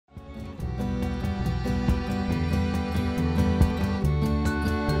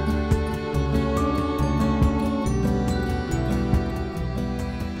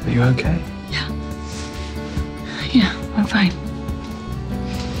Are you okay? Yeah. Yeah, I'm fine.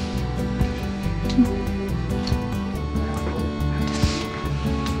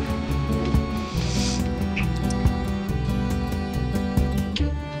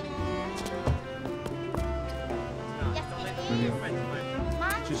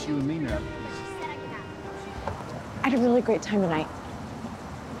 Just you and me now. I had a really great time tonight.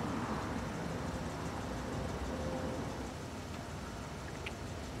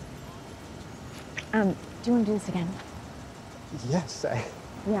 Do you want to do this again? Yes,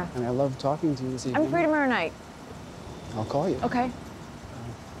 Yeah. and I love talking to you this evening. I'm free tomorrow night. I'll call you. Okay.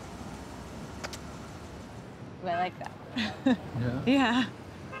 I like that. Yeah. Yeah.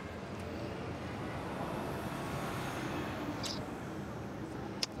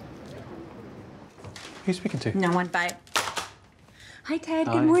 Who are you speaking to? No one. Bye. Hi, Ted.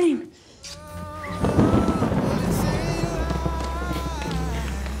 Hi. Good morning.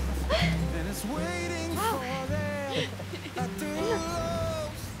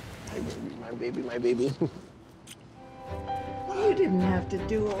 My baby, my baby. You didn't have to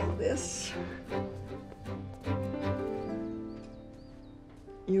do all this.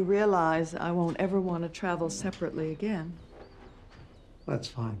 You realize I won't ever want to travel separately again. That's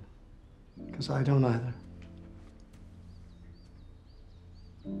fine, because I don't either.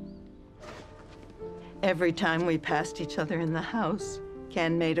 Every time we passed each other in the house,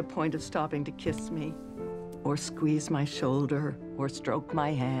 Ken made a point of stopping to kiss me, or squeeze my shoulder, or stroke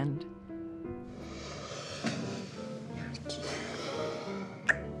my hand.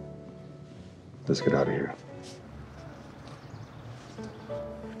 Let's get out of here.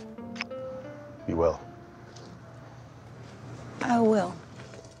 You will. I will.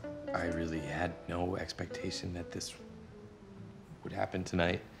 I really had no expectation that this would happen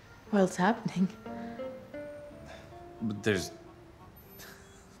tonight. Well, it's happening. But there's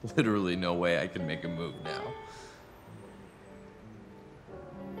literally no way I can make a move now.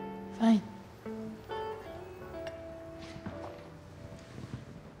 Fine.